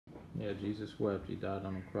Yeah, Jesus wept. He died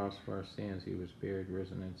on the cross for our sins. He was buried,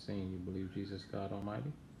 risen, and seen. You believe Jesus, God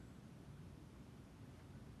Almighty?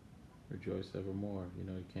 Rejoice evermore. You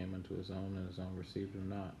know, he came unto his own, and his own received him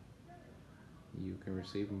not. You can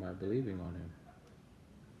receive him by believing on him.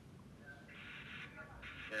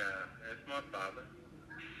 Yeah, that's my father.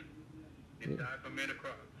 He Yeah, died for me on the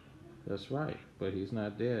cross. that's right. But he's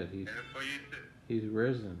not dead. He's And for you too. he's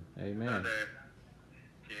risen. So Amen. that,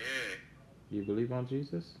 yeah, You believe on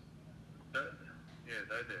Jesus? that, yes,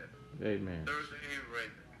 I did. Amen. Thursday he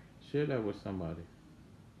raised. Share that with somebody.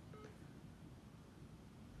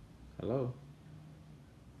 Hello?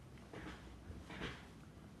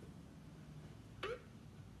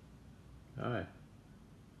 Hi.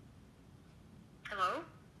 Hello? My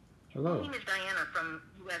Hello. name is Diana from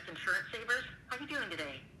U.S. Insurance Savers. How are you doing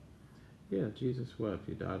today? Yeah, Jesus wept.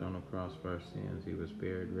 He died on the cross for our sins. He was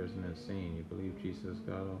buried, risen, and seen. You believe Jesus,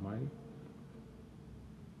 God Almighty?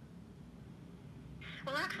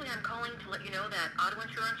 Well, actually, I'm calling to let you know that auto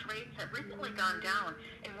insurance rates have recently gone down,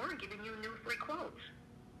 and we're giving you new free quotes.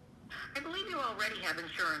 I believe you already have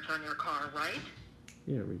insurance on your car, right?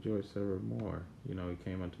 Yeah, rejoice evermore. You know, he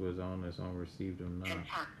came unto his own received him not.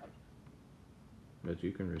 Fantastic. But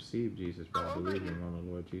you can receive Jesus by How old are you? believing on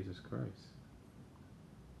the Lord Jesus Christ.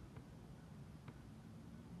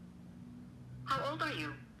 How old are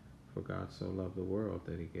you? For God so loved the world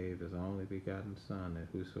that he gave his only begotten Son, that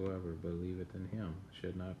whosoever believeth in him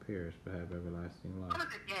should not perish but have everlasting life. Have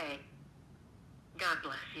a good day. God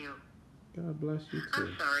bless you. God bless you too.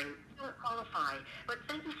 I'm sorry, you don't qualify, but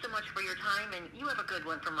thank you so much for your time, and you have a good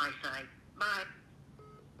one from my side. Bye.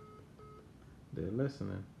 They're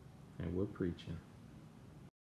listening, and we're preaching.